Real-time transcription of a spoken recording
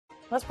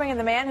Let's bring in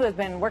the man who has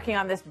been working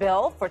on this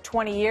bill for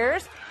 20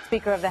 years,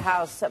 Speaker of the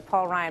House,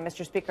 Paul Ryan.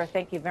 Mr. Speaker,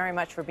 thank you very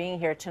much for being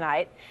here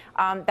tonight.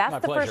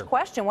 That's the first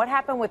question. What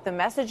happened with the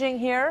messaging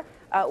here?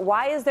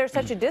 Why is there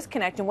such a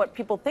disconnect in what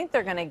people think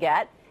they're going to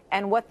get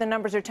and what the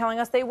numbers are telling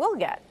us they will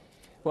get?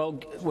 Well,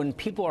 when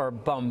people are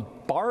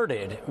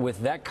bombarded with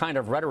that kind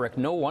of rhetoric,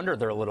 no wonder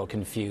they're a little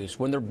confused.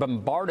 When they're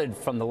bombarded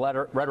from the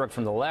rhetoric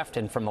from the left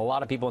and from a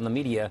lot of people in the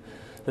media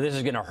that this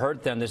is going to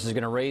hurt them, this is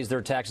going to raise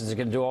their taxes, it's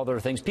going to do all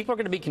their things, people are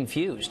going to be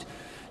confused.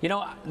 You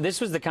know,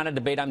 this was the kind of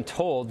debate I'm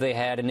told they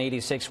had in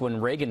 '86 when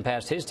Reagan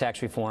passed his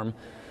tax reform.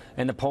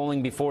 And the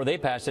polling before they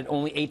passed it,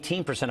 only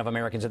 18% of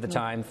Americans at the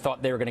time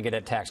thought they were going to get a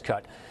tax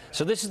cut.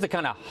 So this is the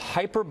kind of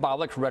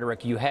hyperbolic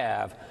rhetoric you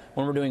have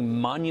when we're doing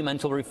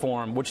monumental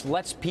reform, which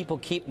lets people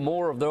keep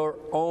more of their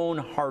own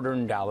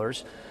hard-earned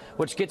dollars,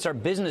 which gets our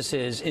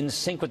businesses in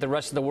sync with the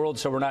rest of the world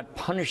so we're not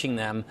punishing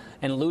them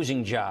and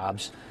losing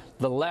jobs.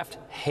 The left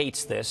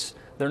hates this.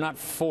 They're not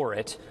for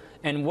it.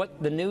 And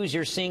what the news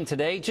you're seeing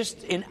today,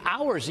 just in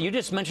hours, you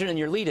just mentioned in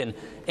your lead-in,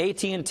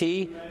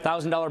 AT&T,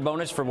 $1,000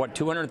 bonus for, what,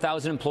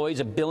 200,000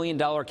 employees, $1 billion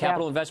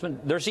capital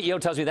investment. Their CEO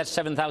tells me that's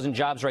 7,000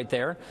 jobs right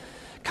there.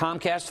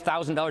 Comcast,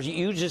 $1,000.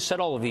 You just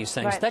said all of these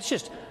things. That's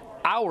just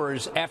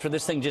hours after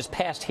this thing just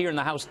passed here in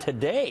the House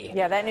today.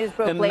 Yeah, that news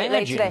broke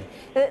late today.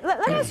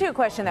 Let me ask you a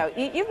question, though.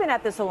 You've been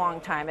at this a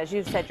long time, as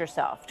you've said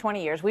yourself,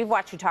 20 years. We've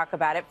watched you talk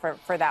about it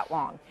for that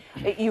long.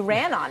 You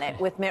ran on it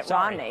with Mitt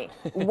Romney.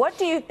 What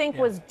do you think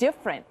was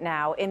different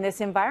now in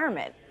this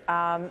environment?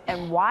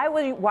 And why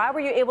were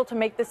you able to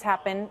make this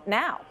happen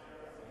now?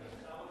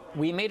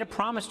 We made a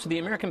promise to the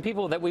American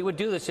people that we would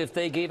do this if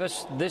they gave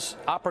us this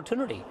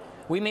opportunity.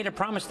 We made a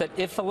promise that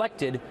if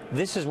elected,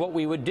 this is what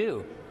we would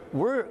do.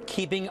 We're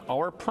keeping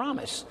our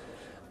promise.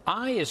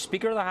 I, as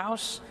Speaker of the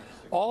House,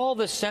 all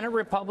the Senate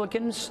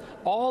Republicans,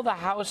 all the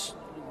House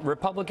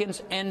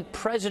Republicans, and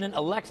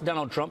President-elect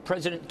Donald Trump,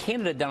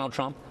 President-candidate Donald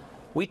Trump,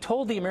 we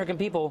told the American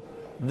people,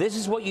 this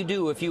is what you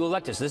do if you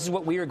elect us. This is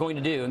what we are going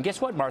to do. And guess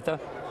what, Martha?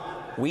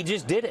 We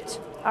just did it.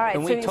 All right,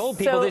 and we told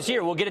people this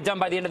year, we'll get it done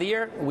by the end of the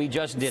year. We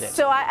just did it.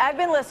 So I've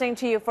been listening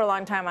to you for a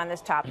long time on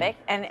this topic,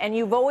 and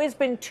you've always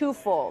been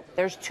twofold.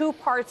 There's two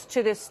parts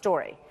to this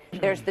story.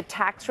 There's the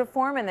tax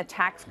reform and the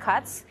tax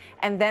cuts,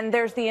 and then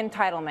there's the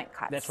entitlement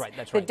cuts. That's right.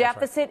 The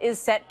deficit is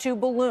set to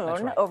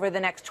balloon over the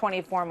next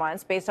 24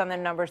 months based on the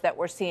numbers that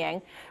we're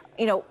seeing.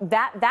 You know,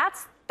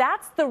 that's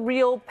the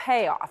real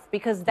payoff,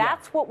 because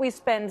that's what we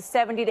spend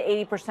 70 to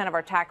 80% of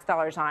our tax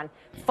dollars on,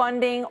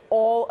 funding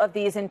all of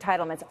these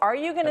entitlements. Are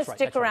you going to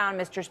stick around,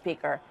 Mr.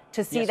 Speaker,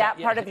 to see that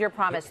part of your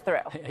promise through?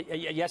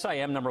 Yes, I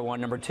am, number one.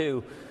 Number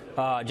two,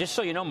 just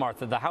so you know,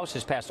 Martha, the House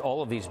has passed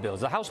all of these bills.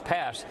 The House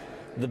passed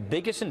the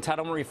biggest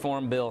entitlement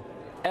reform bill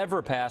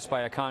ever passed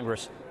by a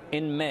Congress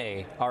in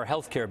May, our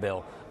health care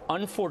bill.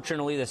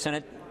 Unfortunately, the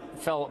Senate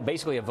fell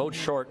basically a vote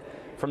short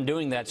from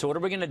doing that. So what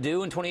are we going to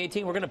do in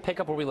 2018? We're going to pick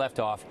up where we left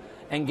off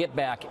and get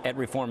back at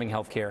reforming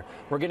health care.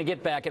 We're going to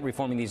get back at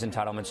reforming these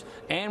entitlements.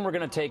 And we're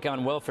going to take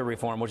on welfare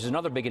reform, which is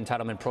another big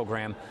entitlement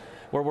program,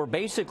 where we're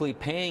basically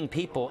paying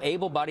people,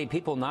 able-bodied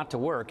people, not to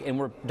work, and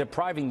we're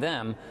depriving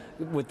them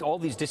with all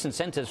these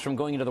disincentives from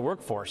going into the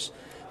workforce.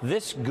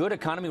 This good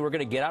economy we're going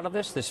to get out of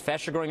this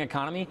faster-growing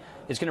economy,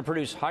 is going to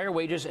produce higher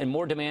wages and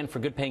more demand for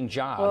good-paying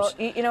jobs.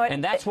 Well, you know what?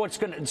 And that's what's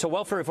going to. So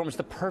welfare reform is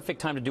the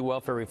perfect time to do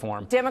welfare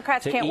reform.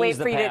 Democrats can't wait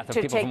for you to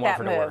take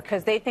that move,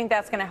 because they think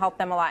that's going to help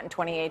them a lot in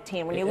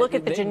 2018. When you look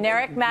at the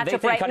generic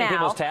matchup right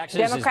now,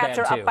 Democrats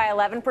are up by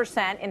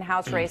 11% in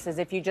House races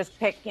if you just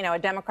pick, a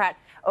Democrat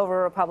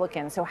over a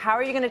Republican. So how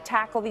are you going to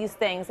tackle these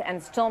things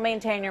and still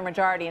maintain your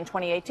majority in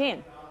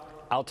 2018?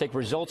 I'll take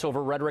results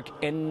over rhetoric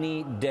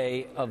any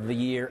day of the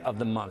year, of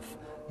the month.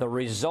 The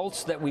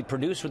results that we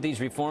produce with these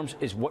reforms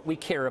is what we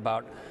care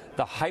about.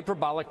 The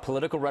hyperbolic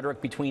political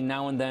rhetoric between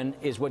now and then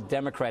is what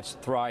Democrats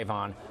thrive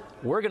on.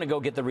 We're going to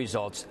go get the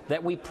results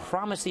that we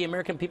promised the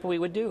American people we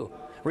would do.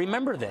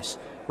 Remember this.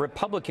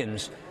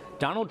 Republicans,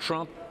 Donald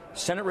Trump,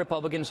 Senate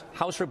Republicans,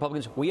 House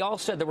Republicans, we all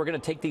said that we're going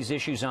to take these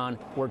issues on.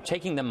 We're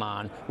taking them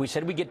on. We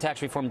said we'd get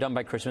tax reform done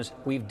by Christmas.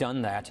 We've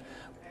done that.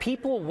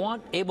 People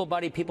want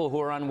able-bodied people who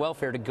are on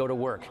welfare to go to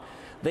work.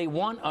 They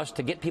want us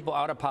to get people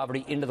out of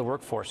poverty into the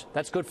workforce.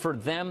 That's good for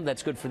them.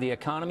 That's good for the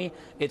economy.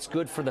 It's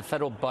good for the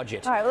federal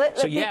budget. All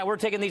right, we're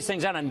taking these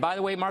things on. And by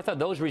the way, Martha,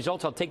 those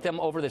results, I'll take them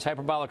over this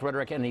hyperbolic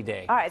rhetoric any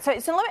day. All right. So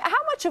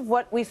how much of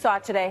what we saw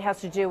today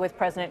has to do with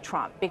President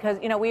Trump? Because,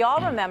 we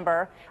all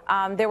remember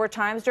there were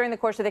times during the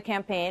course of the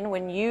campaign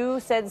when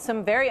you said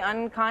some very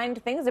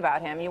unkind things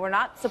about him. You were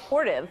not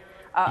supportive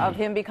of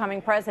him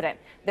becoming president.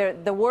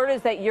 The word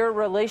is that your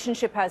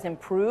relationship has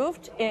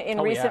improved in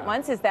recent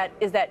months. Is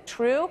that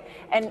true?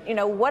 And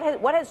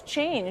what has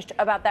changed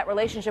about that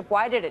relationship?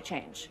 Why did it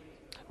change?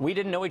 We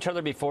didn't know each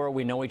other before.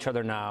 We know each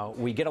other now.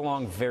 We get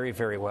along very,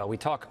 very well. We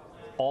talk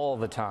all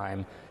the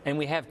time, and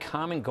we have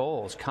common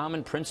goals,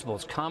 common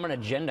principles, common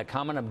agenda,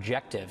 common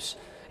objectives.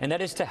 And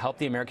that is to help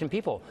the American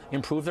people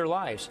improve their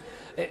lives.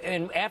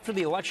 And after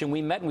the election,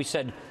 we met and we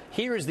said,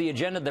 here is the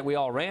agenda that we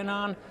all ran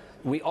on.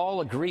 we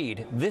all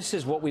agreed this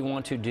is what we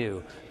want to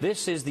do.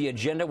 This is the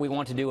agenda we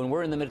want to do, and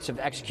we're in the midst of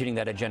executing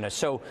that agenda.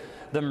 So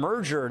the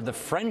merger, the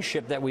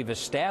friendship that we've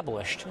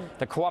established,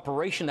 the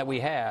cooperation that we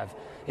have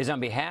is on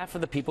behalf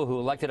of the people who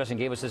elected us and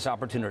gave us this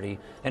opportunity,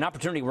 an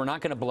opportunity we're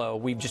not going to blow.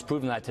 We've just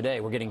proven that today.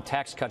 We're getting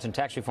tax cuts and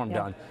tax reform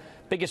done.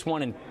 Biggest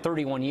one in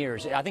 31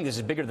 years. I think this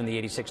is bigger than the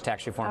 '86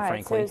 tax reform,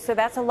 frankly. So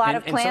that's a lot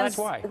of plans. And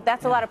so that's why.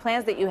 That's a lot of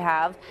plans that you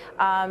have.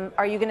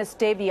 Are you going to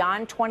stay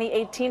beyond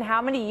 2018?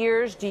 How many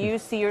years do you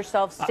see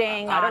yourself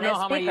staying on as Speaker? I don't know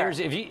how many years.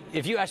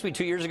 If you asked me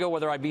 2 years ago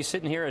whether I'd be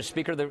sitting here as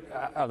Speaker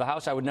of the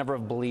House, I would never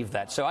have believed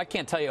that. So I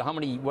can't tell you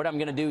what I'm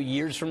going to do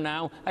years from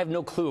now. I have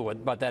no clue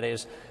what that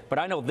is. But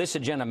I know this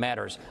agenda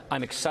matters.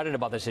 I'm excited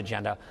about this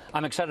agenda.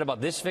 I'm excited about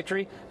this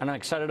victory, and I'm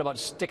excited about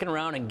sticking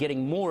around and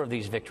getting more of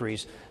these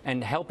victories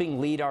and helping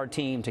lead our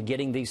team to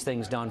getting these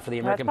things done for the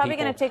American people. That's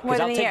probably going to take more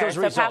than a year.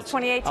 So past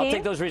 2018? I'll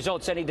take those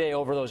results any day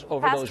over those.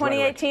 Past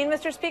 2018,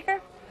 Mr.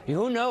 Speaker?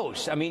 Who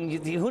knows? I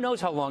mean, who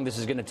knows how long this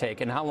is going to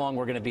take and how long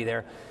we're going to be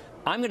there.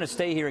 I'm going to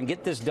stay here and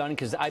get this done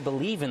because I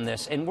believe in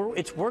this, and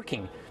it's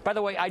working. By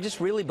the way, I just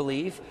really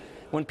believe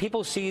when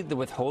people see the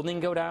withholding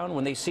go down,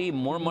 when they see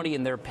more money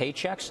in their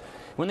paychecks,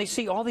 when they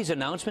see all these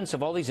announcements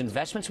of all these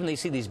investments, when they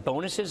see these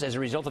bonuses as a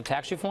result of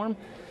tax reform,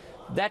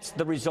 that's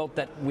the result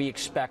that we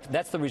expect.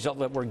 That's the result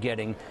that we're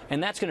getting.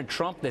 And that's going to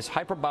trump this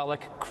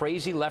hyperbolic,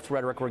 crazy left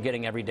rhetoric we're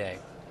getting every day.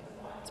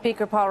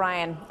 Speaker Paul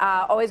Ryan,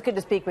 always good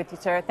to speak with you,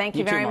 sir. Thank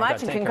you very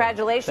much, and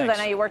congratulations. I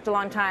know you worked a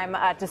long time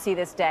to see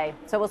this day.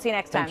 So we'll see you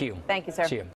next time. Thank you. Thank you, sir. See you.